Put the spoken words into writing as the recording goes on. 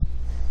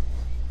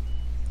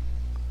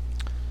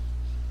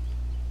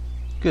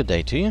Good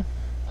day to you.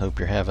 Hope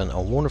you're having a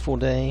wonderful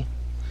day.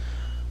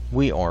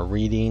 We are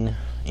reading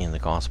in the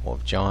Gospel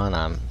of John.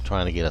 I'm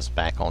trying to get us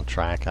back on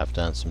track. I've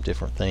done some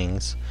different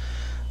things,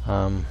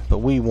 but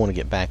we want to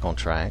get back on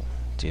track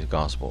to the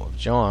Gospel of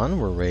John.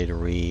 We're ready to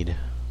read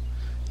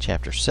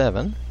chapter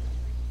 7.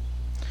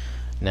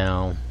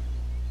 Now,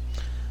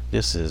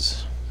 this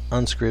is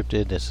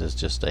unscripted. This is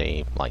just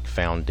a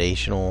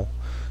foundational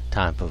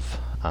type of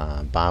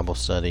Bible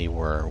study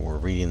where we're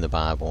reading the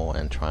Bible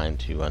and trying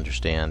to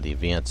understand the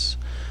events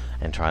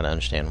and try to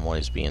understand what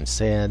is being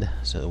said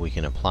so that we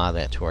can apply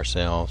that to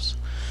ourselves.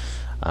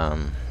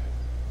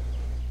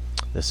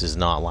 This is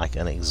not like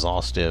an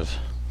exhaustive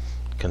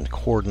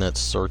concordance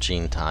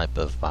searching type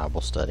of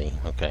Bible study,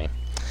 okay?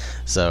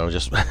 So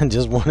just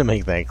want to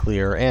make that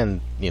clear,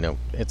 and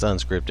it's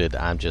unscripted.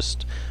 I'm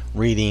just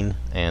reading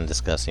and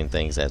discussing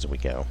things as we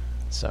go.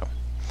 So,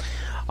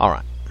 all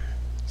right.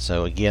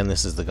 So again,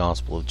 this is the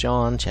Gospel of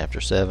John, chapter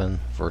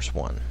 7, verse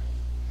 1.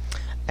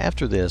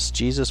 After this,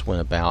 Jesus went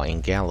about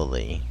in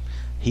Galilee.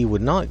 He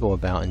would not go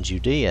about in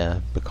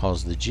Judea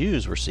because the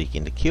Jews were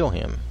seeking to kill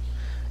him.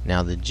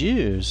 Now the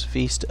Jews'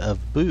 feast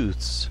of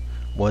booths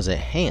was at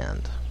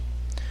hand.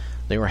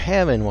 They were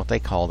having what they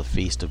call the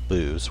Feast of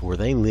Booths, where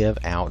they live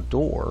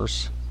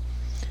outdoors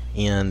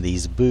in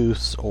these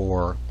booths,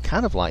 or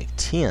kind of like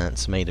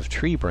tents made of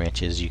tree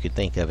branches. You could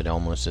think of it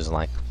almost as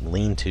like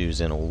lean-tos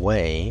in a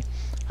way,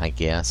 I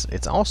guess.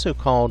 It's also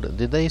called,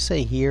 did they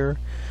say here?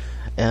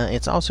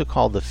 It's also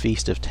called the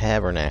Feast of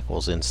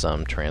Tabernacles in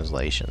some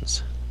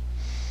translations.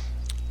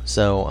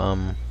 So,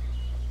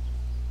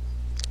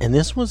 and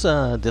this was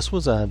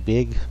a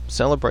big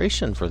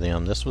celebration for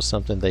them. This was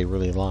something they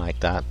really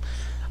liked. I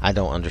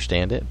don't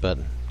understand it, but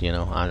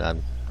I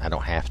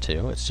don't have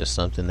to. It's just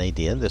something they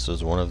did. This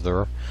was one of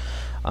their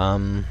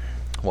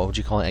what would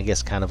you call it? I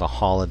guess kind of a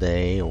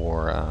holiday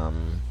or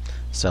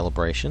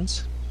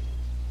celebrations.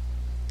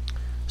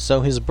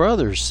 So his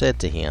brothers said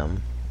to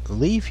him,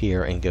 "Leave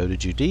here and go to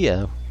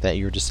Judea, that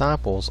your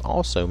disciples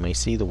also may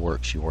see the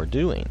works you are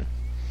doing.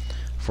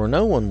 For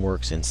no one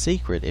works in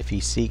secret if he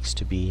seeks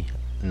to be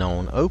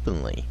known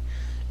openly.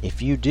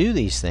 If you do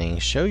these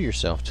things, show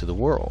yourself to the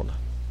world."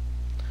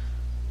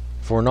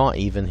 For not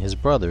even his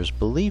brothers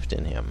believed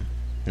in him.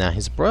 Now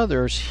his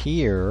brothers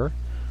here,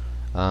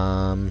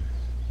 now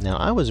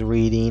I was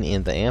reading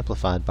in the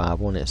Amplified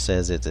Bible, and it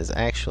says it is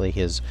actually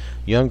his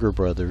younger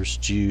brothers,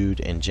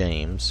 Jude and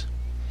James,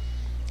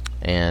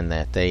 and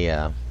that they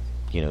have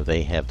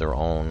their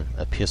own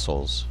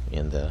epistles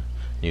in the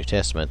New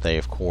Testament. They,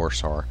 of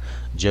course, are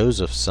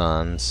Joseph's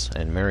sons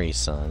and Mary's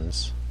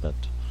sons, but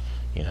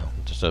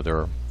so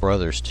they're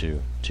brothers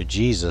to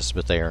Jesus,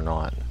 but they are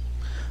not.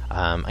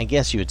 I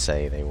guess you would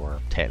say they were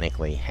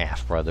technically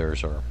half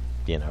brothers, or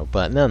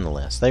but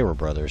nonetheless, they were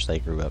brothers. They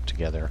grew up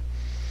together.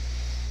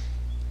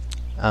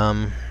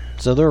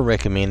 So they're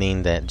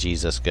recommending that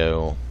Jesus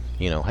go.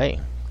 Hey,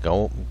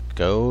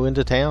 go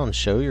into town,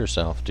 show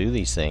yourself, do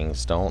these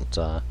things. Don't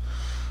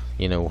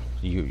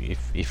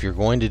if you're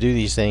going to do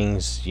these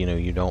things,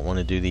 you don't want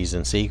to do these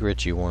in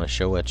secret. You want to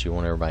show it. You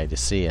want everybody to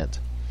see it.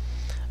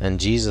 And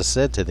Jesus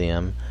said to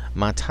them,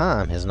 "My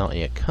time has not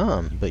yet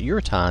come, but your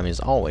time is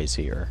always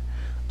here.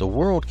 The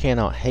world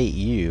cannot hate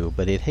you,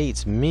 but it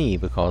hates me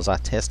because I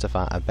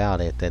testify about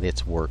it that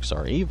its works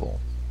are evil.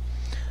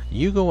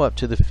 You go up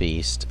to the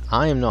feast.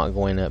 I am not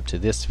going up to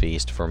this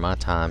feast, for my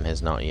time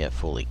has not yet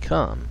fully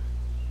come."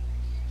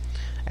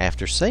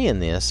 After saying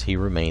this, he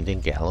remained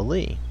in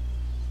Galilee.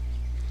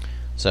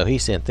 So he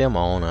sent them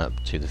on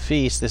up to the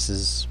feast.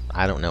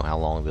 I don't know how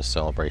long this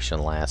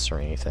celebration lasts or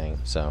anything.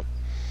 So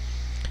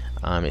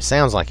it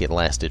sounds like it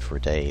lasted for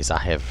days. I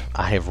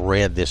have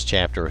read this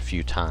chapter a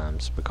few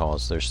times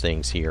because there's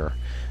things here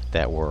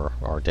that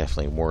are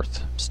definitely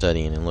worth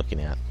studying and looking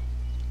at.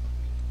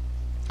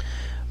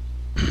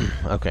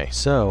 Okay,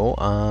 so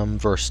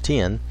verse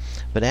 10.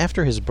 But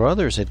after his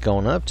brothers had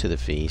gone up to the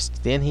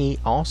feast, then he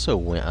also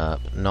went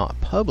up, not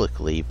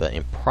publicly, but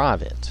in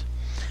private.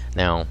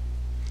 Now,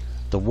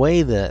 the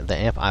way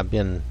I've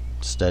been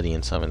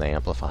studying some of the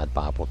Amplified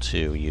Bible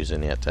too,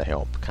 using it to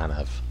help kind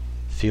of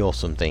feel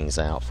some things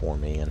out for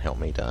me and help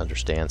me to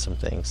understand some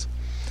things.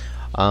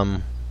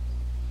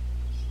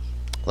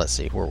 Let's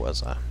see, where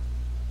was I?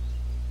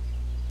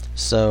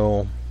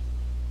 So,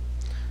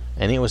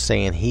 and it was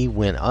saying he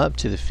went up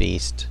to the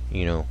feast,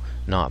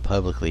 not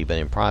publicly, but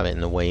in private.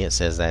 And the way it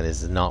says that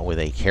is not with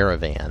a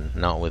caravan,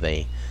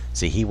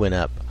 see, he went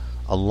up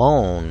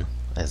alone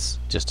as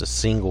just a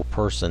single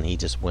person. He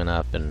just went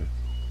up and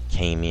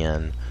came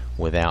in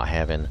without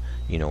having,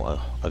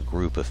 a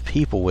group of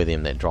people with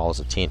him that draws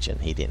attention.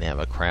 He didn't have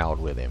a crowd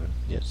with him.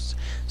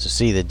 So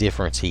see the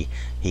difference. He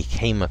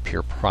came up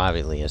here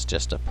privately as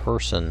just a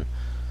person,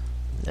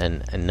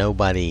 and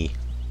nobody,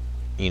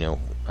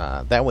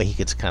 that way he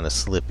could kind of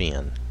slip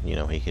in.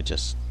 He could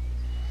just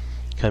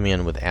come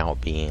in without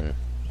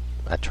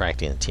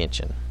attracting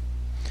attention.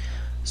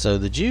 So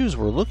the Jews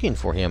were looking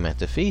for him at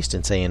the feast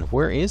and saying,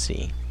 "Where is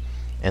he?"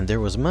 And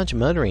there was much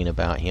muttering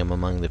about him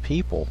among the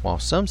people, while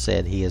some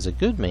said, "He is a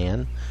good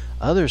man."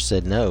 Others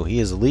said, "No, he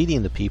is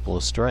leading the people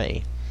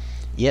astray."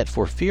 Yet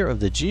for fear of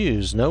the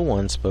Jews, no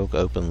one spoke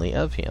openly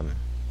of him.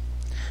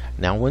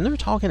 Now, when they're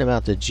talking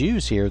about the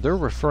Jews here, they're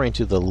referring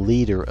to the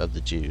leader of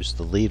the Jews,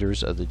 the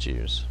leaders of the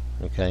Jews.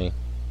 Okay?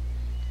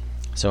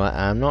 So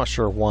I'm not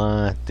sure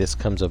why this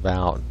comes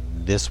about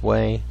this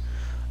way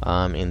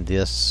in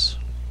this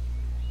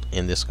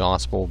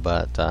gospel,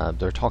 but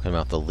they're talking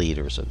about the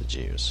leaders of the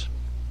Jews.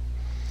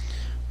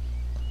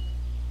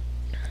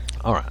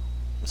 All right.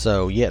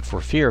 So, yet for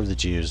fear of the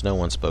Jews, no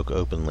one spoke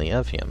openly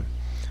of him.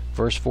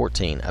 Verse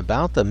 14,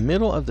 about the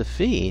middle of the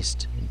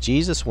feast,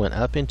 Jesus went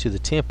up into the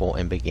temple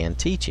and began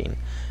teaching.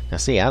 Now,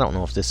 see, I don't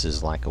know if this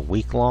is like a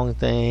week-long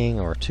thing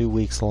or 2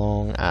 weeks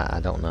long. I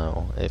don't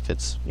know if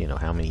it's,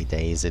 how many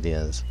days it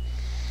is.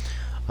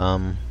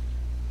 The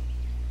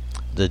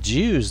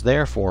Jews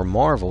therefore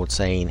marveled,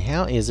 saying,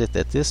 how is it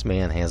that this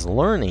man has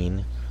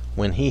learning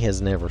when he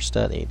has never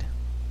studied?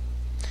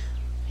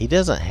 He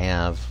doesn't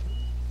have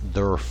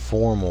their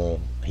formal...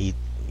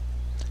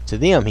 To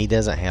them, he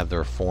doesn't have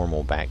their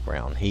formal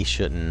background. He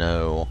shouldn't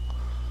know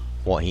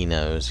what he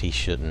knows. He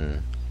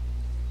shouldn't,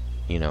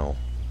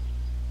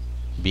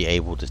 be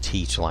able to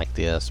teach like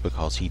this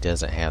because he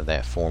doesn't have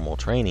that formal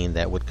training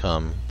that would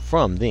come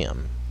from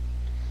them.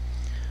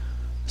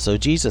 So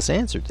Jesus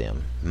answered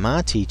them,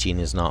 my teaching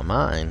is not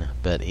mine,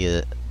 but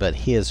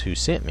his who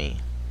sent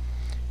me.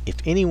 If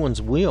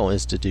anyone's will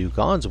is to do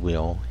God's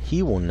will,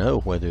 he will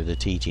know whether the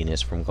teaching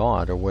is from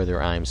God or whether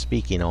I am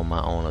speaking on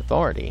my own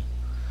authority.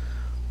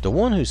 The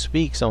one who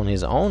speaks on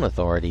his own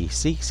authority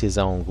seeks his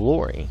own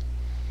glory,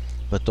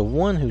 but the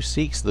one who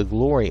seeks the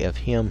glory of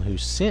him who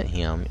sent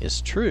him is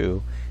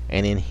true,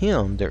 and in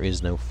him there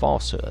is no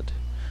falsehood.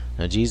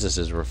 Now Jesus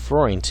is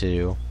referring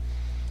to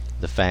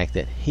the fact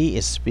that he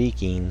is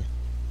speaking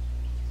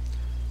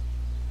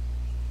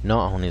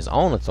not on his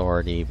own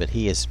authority, but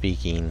he is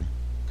speaking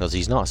because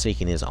he's not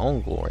seeking his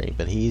own glory,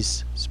 but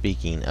he's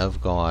speaking of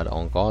God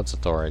on God's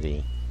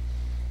authority,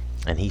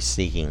 and he's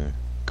seeking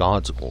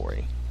God's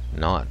glory,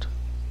 not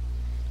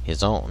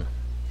his own.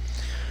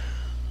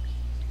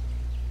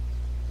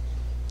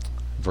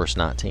 Verse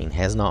 19,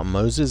 has not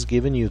Moses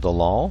given you the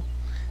law?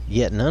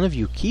 Yet none of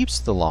you keeps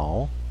the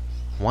law.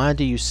 Why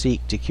do you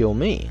seek to kill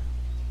me?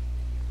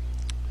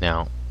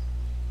 Now,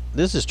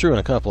 this is true in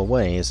a couple of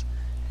ways.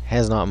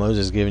 Has not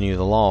Moses given you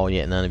the law,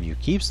 yet none of you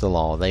keeps the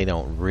law? They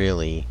don't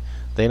really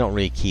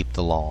keep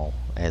the law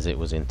as it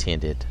was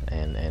intended,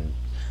 and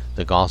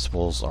the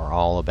Gospels are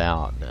all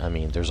about,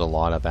 there's a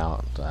lot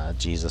about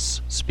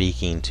Jesus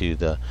speaking to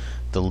the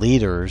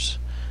leaders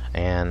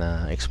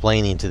and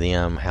explaining to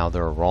them how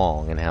they're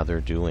wrong and how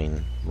they're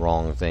doing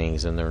wrong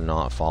things and they're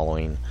not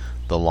following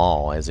the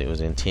law as it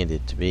was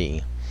intended to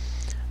be.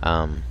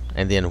 And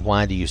then,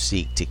 why do you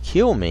seek to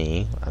kill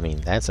me?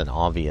 That's an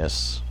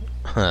obvious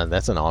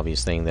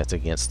thing that's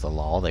against the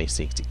law. They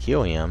seek to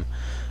kill him,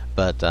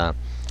 but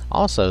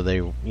also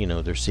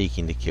they're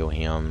seeking to kill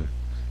him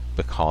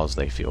because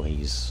they feel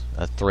he's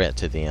a threat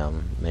to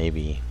them.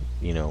 Maybe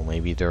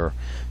they're,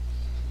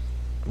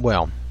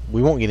 well,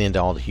 we won't get into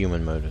all the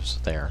human motives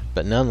there,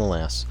 but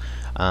nonetheless,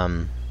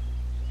 the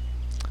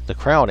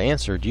crowd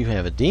answered, you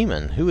have a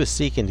demon. Who is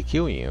seeking to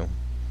kill you?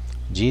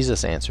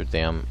 Jesus answered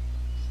them,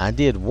 I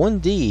did one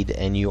deed,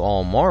 and you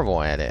all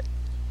marvel at it.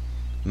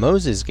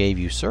 Moses gave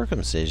you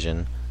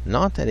circumcision,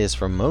 not that is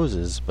from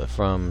Moses, but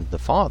from the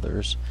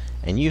fathers,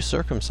 and you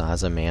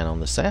circumcise a man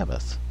on the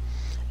Sabbath.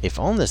 If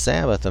on the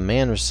Sabbath a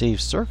man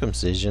receives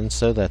circumcision,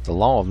 so that the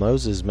law of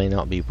Moses may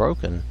not be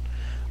broken,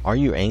 are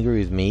you angry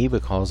with me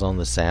because on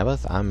the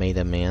Sabbath I made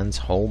a man's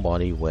whole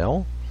body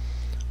well?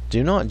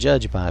 Do not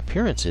judge by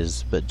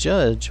appearances, but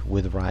judge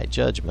with right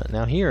judgment.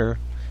 Now here,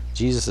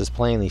 Jesus is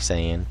plainly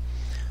saying,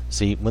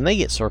 see, when they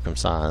get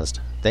circumcised,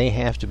 they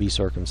have to be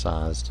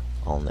circumcised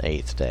on the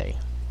 8th day.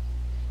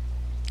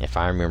 If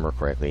I remember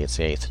correctly, it's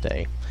the 8th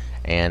day.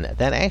 And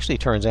that actually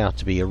turns out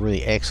to be a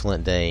really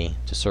excellent day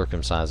to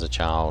circumcise a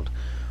child.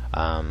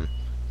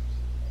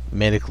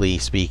 Medically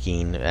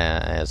speaking,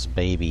 as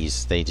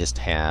babies, they just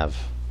have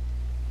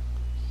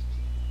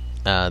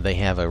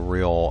a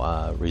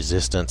real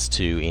resistance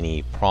to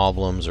any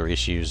problems or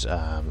issues.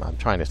 I'm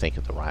trying to think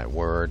of the right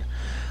word.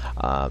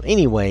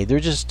 Anyway, they're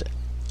just...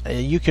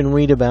 you can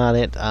read about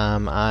it.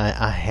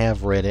 I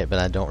have read it, but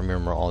I don't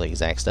remember all the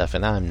exact stuff,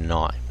 and I'm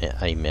not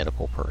a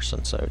medical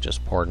person, so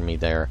just pardon me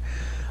there.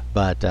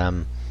 But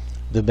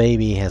the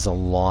baby has a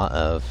lot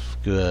of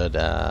good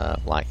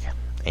like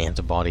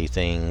antibody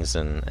things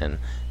and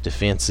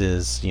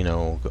defenses,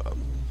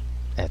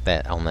 at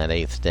that on that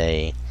 8th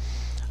day.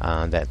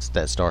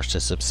 That starts to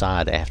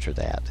subside after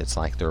that. It's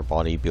like their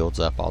body builds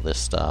up all this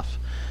stuff.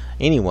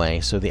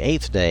 Anyway, so the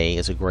 8th day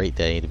is a great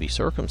day to be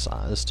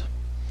circumcised.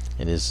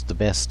 It is the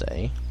best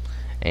day,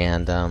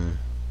 and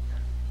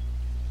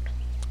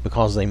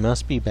because they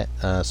must be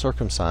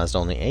circumcised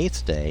on the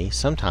 8th day,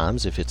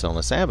 sometimes if it's on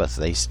a Sabbath,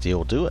 they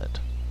still do it.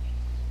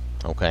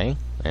 Okay,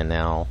 and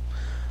now,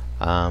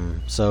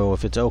 so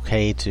if it's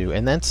okay to,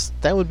 and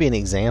that would be an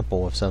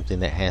example of something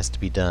that has to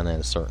be done at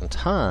a certain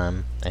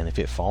time, and if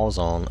it falls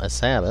on a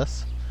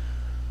Sabbath,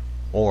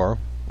 or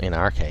in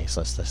our case,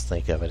 let's just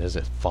think of it as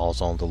it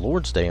falls on the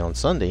Lord's Day on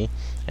Sunday,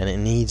 and it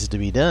needs to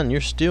be done,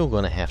 you're still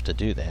going to have to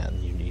do that.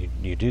 And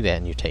you do that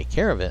and you take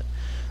care of it.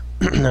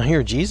 Now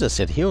here Jesus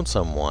had healed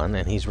someone,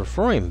 and he's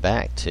referring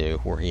back to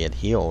where he had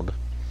healed.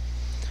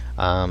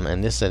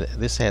 And this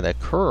had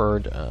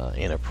occurred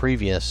in a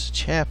previous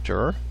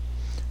chapter,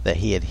 that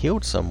he had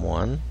healed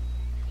someone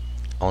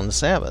on the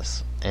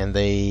Sabbath, and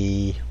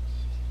they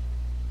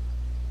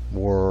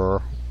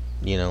were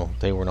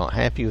not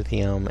happy with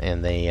him,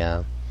 and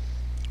they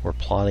were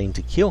plotting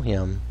to kill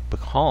him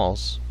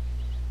because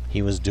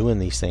he was doing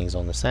these things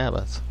on the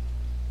Sabbath.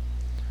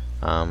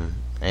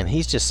 And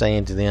he's just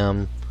saying to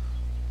them,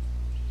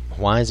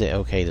 why is it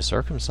okay to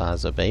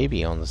circumcise a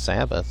baby on the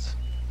Sabbath,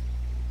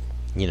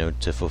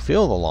 to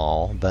fulfill the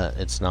law, but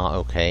it's not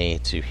okay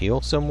to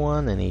heal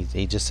someone? And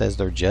he just says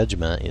their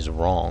judgment is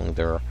wrong.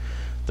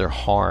 Their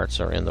hearts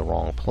are in the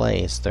wrong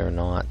place. They're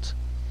not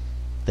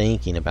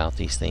thinking about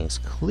these things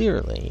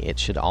clearly. It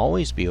should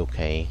always be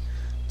okay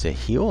to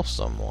heal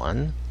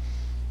someone.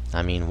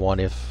 I mean, what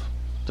if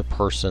the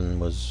person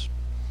was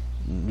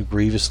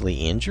grievously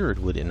injured?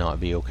 Would it not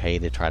be okay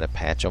to try to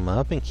patch them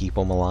up and keep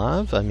them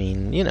alive? I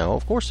mean,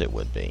 of course it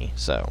would be.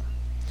 So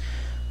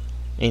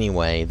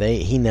anyway,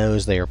 he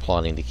knows they are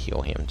plotting to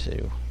kill him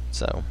too.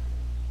 So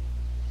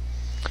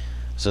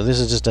this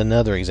is just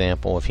another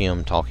example of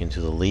him talking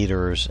to the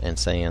leaders and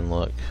saying,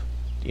 look,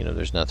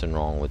 there's nothing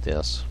wrong with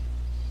this.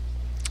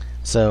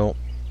 So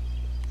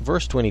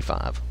verse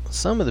 25,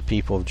 some of the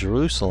people of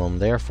Jerusalem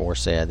therefore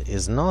said,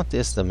 is not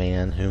this the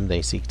man whom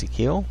they seek to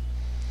kill?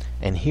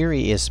 And here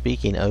he is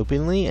speaking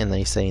openly, and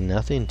they say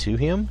nothing to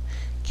him.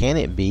 Can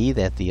it be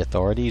that the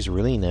authorities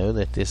really know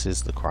that this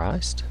is the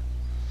Christ?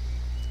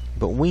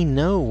 But we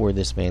know where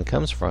this man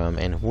comes from,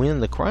 and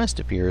when the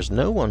Christ appears,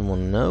 no one will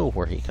know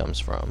where he comes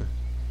from.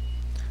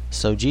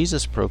 So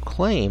Jesus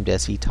proclaimed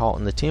as he taught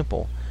in the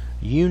temple,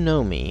 you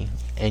know me,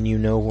 and you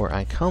know where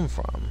I come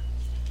from.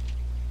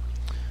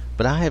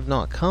 But I have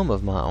not come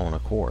of my own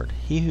accord.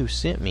 He who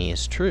sent me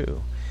is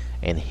true,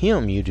 and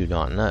him you do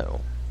not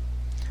know.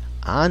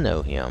 I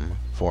know him,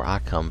 for I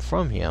come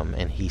from him,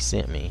 and he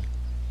sent me.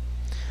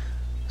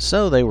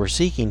 So they were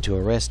seeking to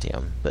arrest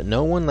him, but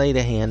no one laid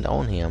a hand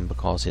on him,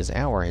 because his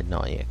hour had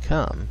not yet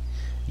come.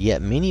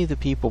 Yet many of the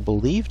people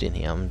believed in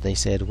him. They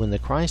said, when the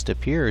Christ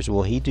appears,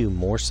 will he do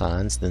more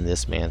signs than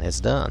this man has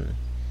done?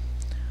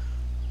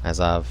 As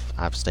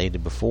I've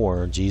stated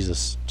before,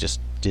 Jesus just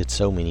did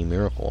so many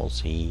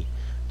miracles. He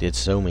did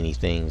so many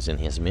things in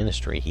his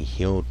ministry. He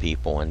healed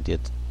people and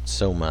did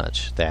so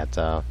much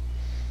that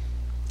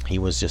he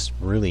was just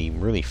really,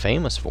 really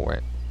famous for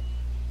it.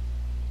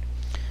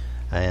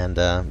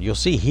 And you'll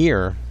see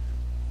here,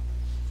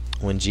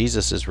 when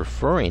Jesus is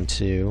referring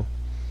to,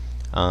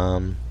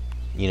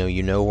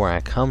 you know where I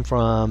come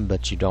from,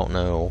 but you don't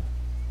know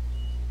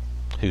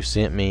who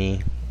sent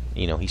me.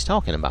 He's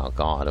talking about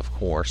God, of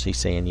course. He's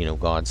saying,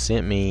 God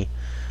sent me,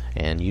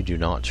 and you do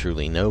not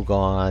truly know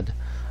God,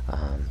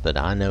 but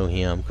I know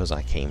him because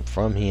I came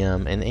from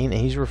him. And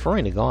he's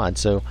referring to God.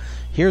 So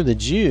here the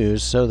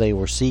Jews, so they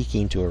were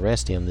seeking to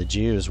arrest him. The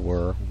Jews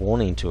were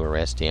wanting to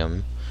arrest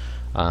him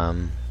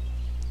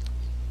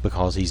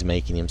because he's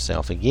making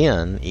himself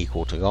again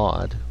equal to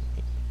God,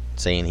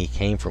 saying he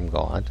came from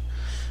God.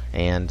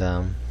 And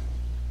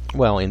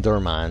in their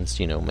minds,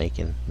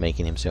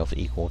 making himself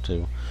equal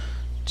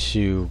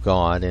to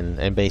God,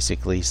 and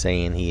basically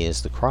saying he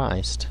is the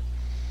Christ.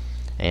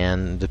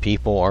 And the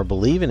people are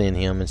believing in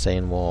him and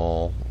saying,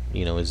 well,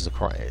 is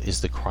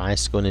the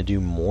Christ going to do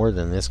more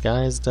than this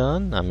guy has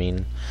done? I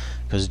mean,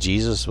 because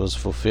Jesus was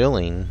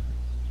fulfilling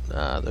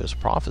those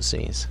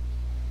prophecies.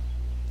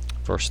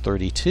 Verse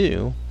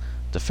 32,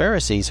 the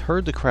Pharisees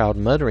heard the crowd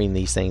muttering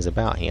these things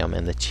about him,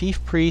 and the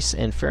chief priests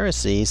and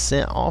Pharisees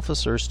sent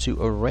officers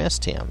to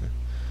arrest him.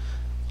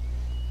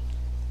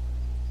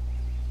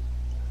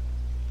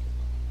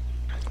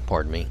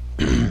 Pardon me.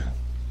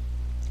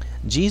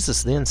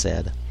 Jesus then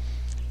said,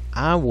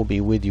 I will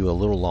be with you a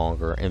little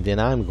longer, and then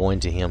I am going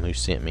to him who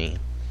sent me.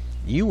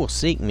 You will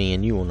seek me,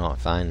 and you will not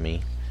find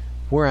me.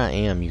 Where I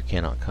am, you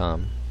cannot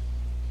come.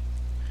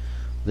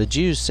 The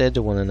Jews said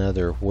to one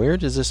another, where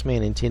does this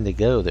man intend to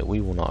go that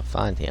we will not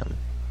find him?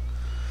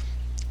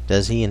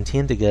 Does he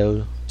intend to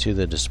go to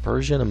the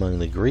dispersion among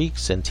the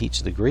Greeks and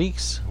teach the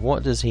Greeks?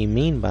 What does he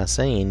mean by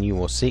saying, you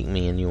will seek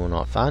me and you will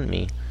not find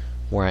me?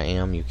 Where I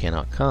am, you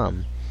cannot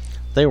come.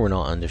 They were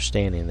not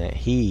understanding that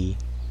he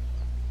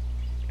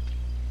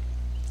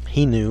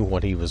knew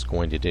what he was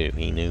going to do.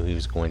 He knew he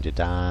was going to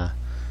die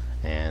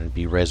and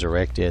be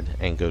resurrected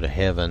and go to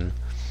heaven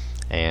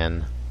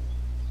and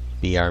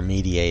be our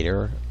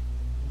mediator,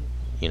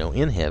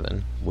 in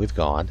heaven with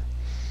God.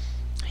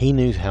 He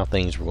knew how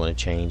things were going to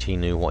change. He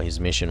knew what his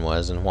mission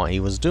was and what he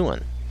was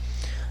doing.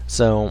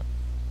 So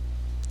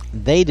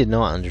they did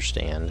not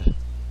understand.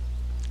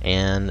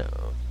 And,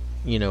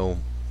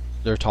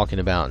 they're talking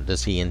about,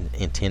 does he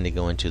intend to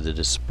go into the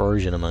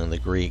dispersion among the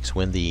Greeks?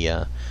 When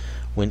the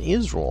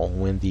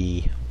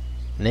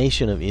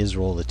nation of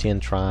Israel, the 10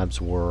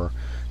 tribes, were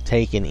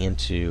taken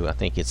into, I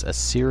think it's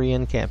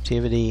Assyrian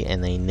captivity,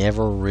 and they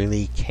never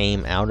really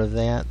came out of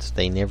that.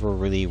 They never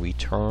really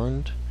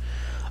returned.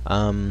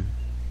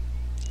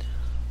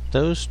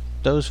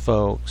 Those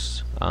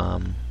folks,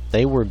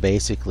 they were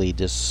basically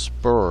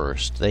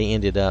dispersed. They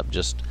ended up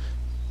just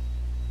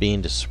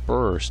being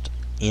dispersed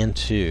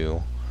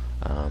into,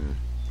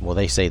 well,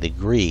 they say the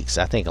Greeks.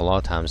 I think a lot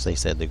of times they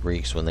said the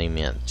Greeks when they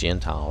meant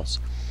Gentiles.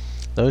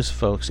 Those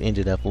folks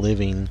ended up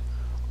living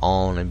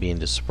on and being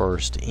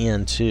dispersed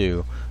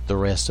into the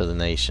rest of the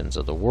nations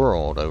of the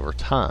world over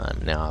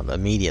time. Now,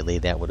 immediately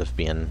that would have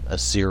been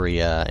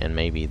Assyria and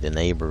maybe the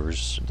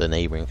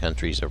neighboring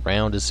countries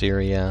around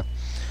Assyria.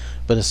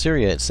 But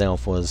Assyria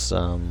itself was,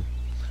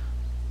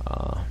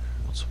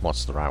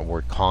 what's the right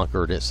word,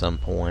 conquered at some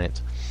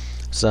point.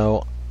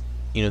 So,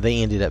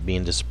 they ended up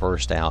being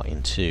dispersed out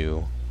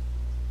into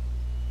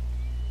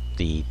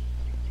the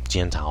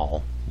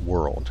Gentile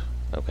world,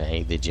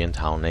 okay, the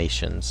Gentile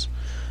nations.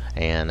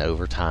 And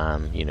over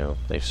time,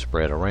 they've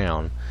spread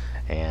around.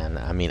 And,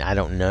 I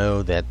don't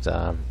know that,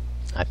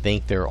 I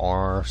think there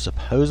are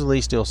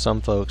supposedly still some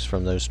folks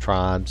from those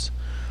tribes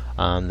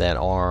that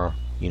are,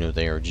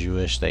 they are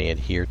Jewish, they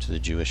adhere to the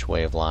Jewish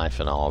way of life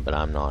and all, but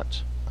I'm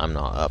not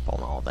up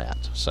on all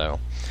that. So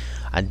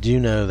I do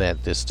know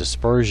that this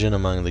dispersion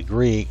among the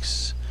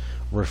Greeks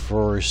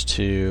refers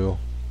to,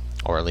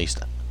 or at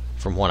least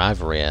from what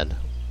I've read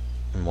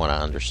and what I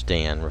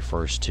understand,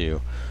 refers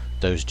to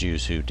those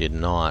Jews who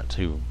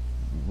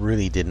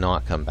really did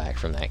not come back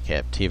from that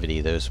captivity.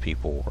 Those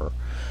people were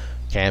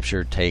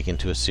captured, taken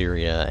to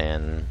Assyria,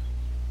 and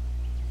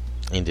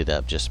ended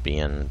up just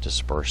being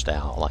dispersed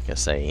out, like I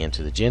say,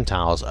 into the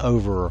Gentiles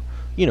over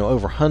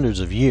hundreds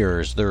of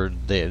years.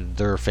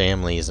 Their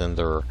families and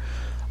their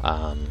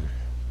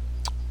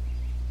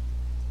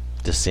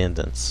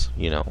descendants,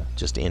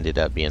 just ended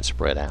up being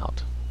spread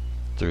out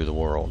through the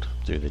world,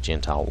 through the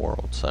Gentile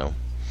world. So,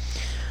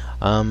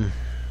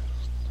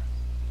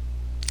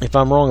 if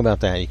I'm wrong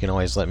about that, you can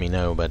always let me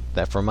know. But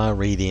that, from my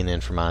reading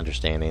and from my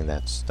understanding,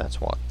 that's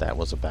what that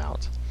was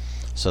about.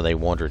 So they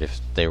wondered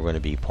if they were going to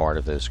be part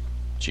of those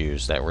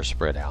Jews that were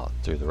spread out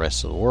through the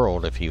rest of the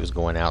world, if he was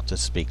going out to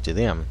speak to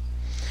them.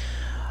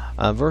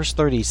 Verse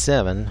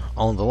 37,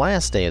 on the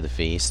last day of the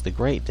feast, the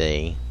great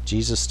day,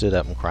 Jesus stood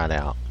up and cried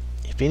out,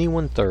 "If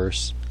anyone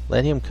thirsts,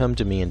 let him come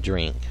to me and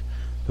drink.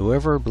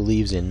 Whoever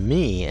believes in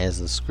me, as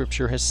the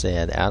scripture has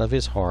said, out of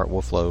his heart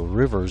will flow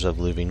rivers of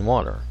living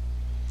water."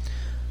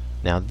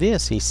 Now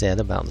this he said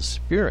about the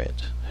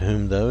Spirit,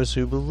 whom those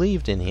who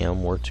believed in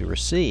him were to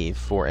receive,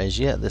 for as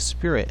yet the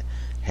Spirit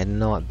had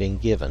not been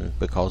given,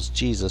 because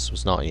Jesus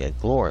was not yet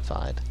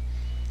glorified.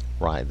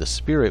 Right, the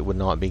Spirit would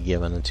not be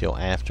given until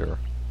after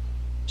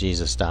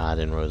Jesus died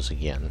and rose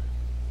again.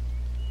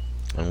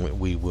 And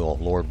we will,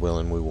 Lord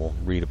willing, we will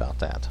read about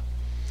that.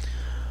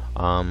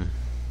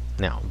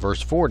 Now,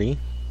 verse 40,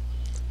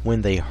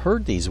 when they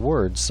heard these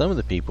words, some of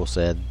the people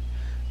said,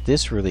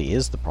 "This really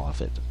is the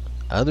prophet."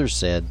 Others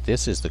said,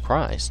 "This is the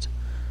Christ."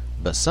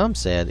 But some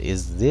said, let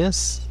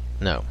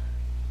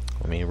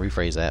me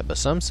rephrase that. But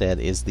some said,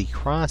 "Is the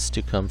Christ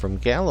to come from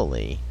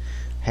Galilee?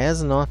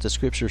 Has not the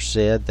scripture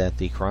said that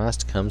the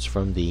Christ comes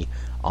from the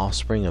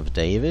offspring of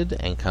David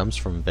and comes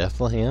from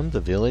Bethlehem,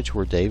 the village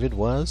where David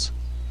was?"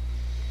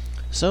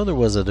 So there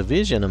was a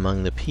division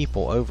among the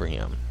people over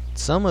him.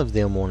 Some of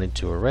them wanted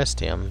to arrest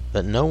him,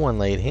 but no one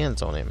laid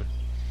hands on him.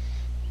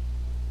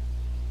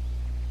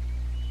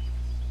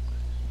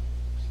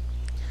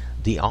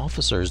 The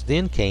officers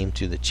then came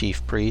to the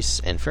chief priests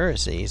and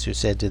Pharisees, who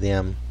said to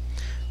them,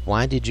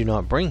 "Why did you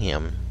not bring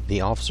him?" The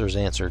officers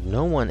answered,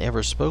 "No one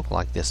ever spoke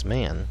like this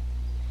man."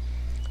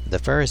 The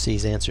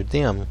Pharisees answered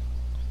them,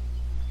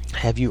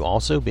 "Have you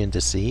also been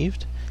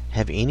deceived?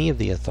 Have any of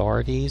the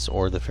authorities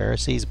or the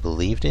Pharisees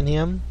believed in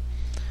him?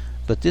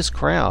 But this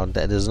crowd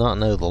that does not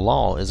know the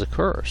law is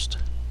accursed."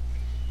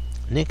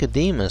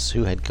 Nicodemus,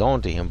 who had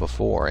gone to him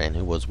before, and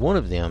who was one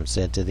of them,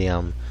 said to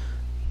them,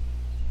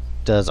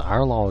 "Does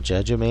our law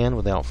judge a man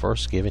without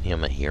first giving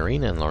him a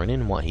hearing and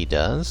learning what he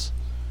does?"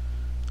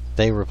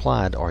 They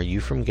replied, "Are you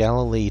from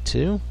Galilee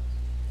too?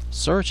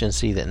 Search and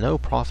see that no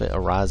prophet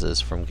arises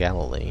from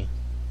Galilee."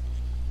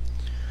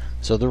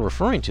 So they're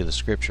referring to the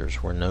scriptures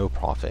where no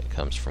prophet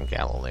comes from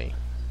Galilee.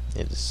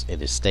 It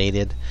is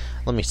stated.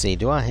 Let me see.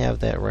 Do I have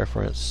that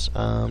reference?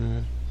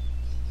 I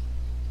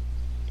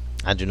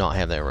do not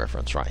have that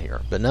reference right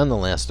here. But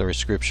nonetheless, there is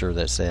scripture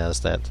that says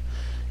that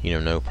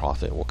no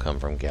prophet will come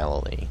from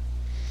Galilee.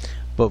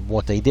 But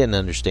what they didn't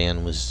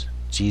understand was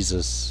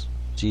Jesus'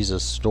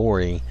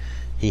 story.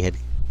 He had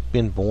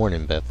been born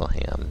in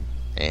Bethlehem,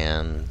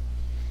 and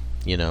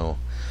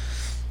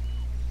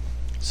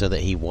so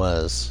that he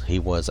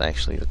was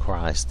actually the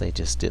Christ. They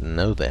just didn't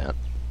know that.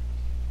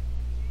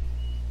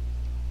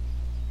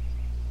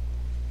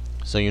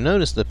 So you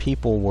notice the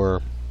people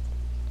were,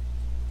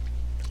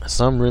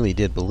 some really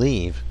did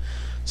believe.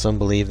 Some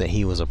believed that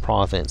he was a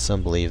prophet.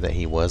 Some believed that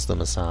he was the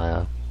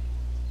Messiah.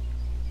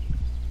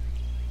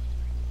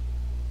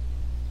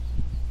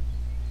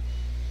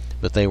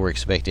 But they were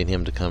expecting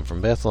him to come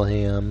from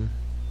Bethlehem.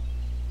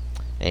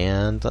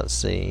 And let's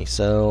see.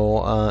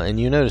 So, and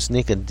you notice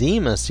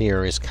Nicodemus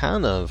here is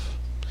kind of,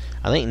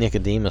 I think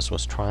Nicodemus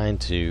was trying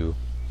to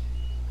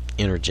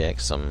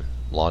interject some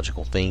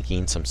logical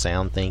thinking, some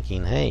sound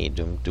thinking. Hey,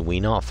 do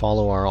we not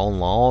follow our own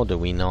law? Do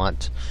we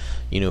not,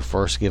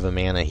 first give a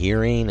man a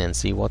hearing and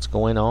see what's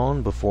going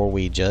on before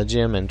we judge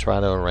him and try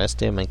to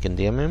arrest him and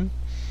condemn him?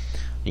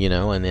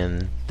 And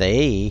then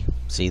they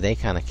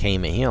kind of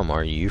came at him.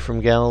 Are you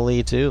from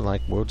Galilee too?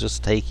 Like, we'll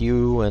just take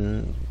you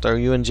and throw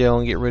you in jail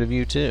and get rid of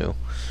you too.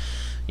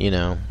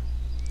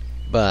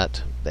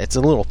 But it's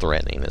a little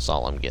threatening, that's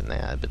all I'm getting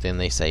at. But then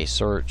they say,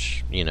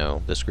 search,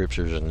 the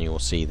scriptures, and you will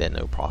see that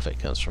no prophet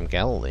comes from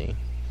Galilee.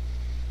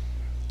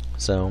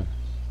 So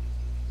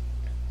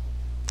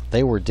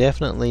the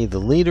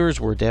leaders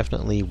were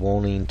definitely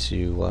wanting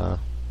to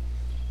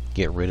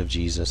get rid of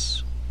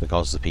Jesus,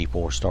 because the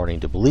people were starting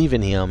to believe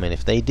in him, and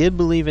if they did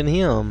believe in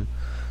him,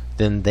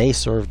 then they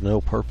served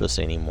no purpose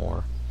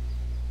anymore.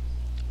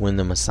 When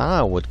the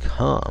Messiah would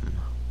come,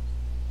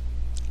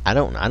 I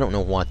don't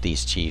know what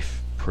these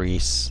chief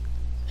priests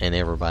and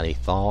everybody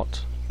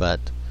thought, but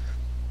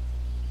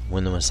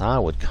when the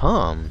Messiah would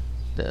come,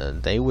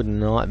 they would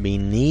not be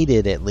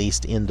needed, at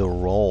least in the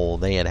role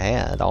they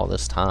had all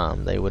this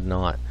time. They would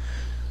not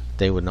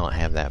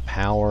have that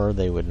power.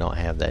 They would not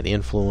have that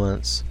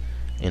influence.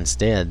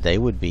 Instead, they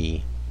would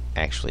be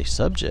actually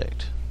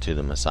subject to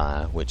the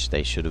Messiah, which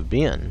they should have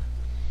been.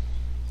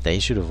 They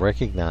should have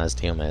recognized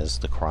him as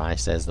the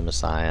Christ, as the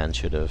Messiah, and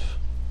should have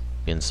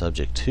been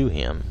subject to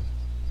him.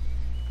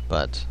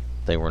 But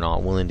they were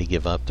not willing to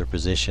give up their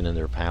position and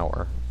their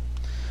power,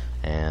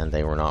 and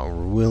they were not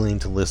willing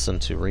to listen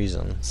to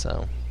reason.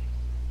 So,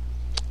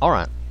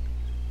 alright,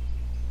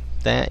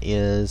 that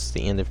is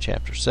the end of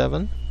chapter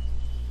 7.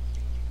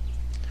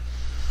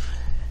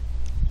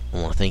 I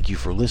want to thank you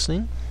for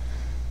listening.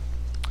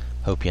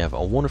 Hope you have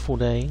a wonderful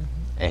day,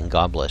 and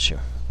God bless you.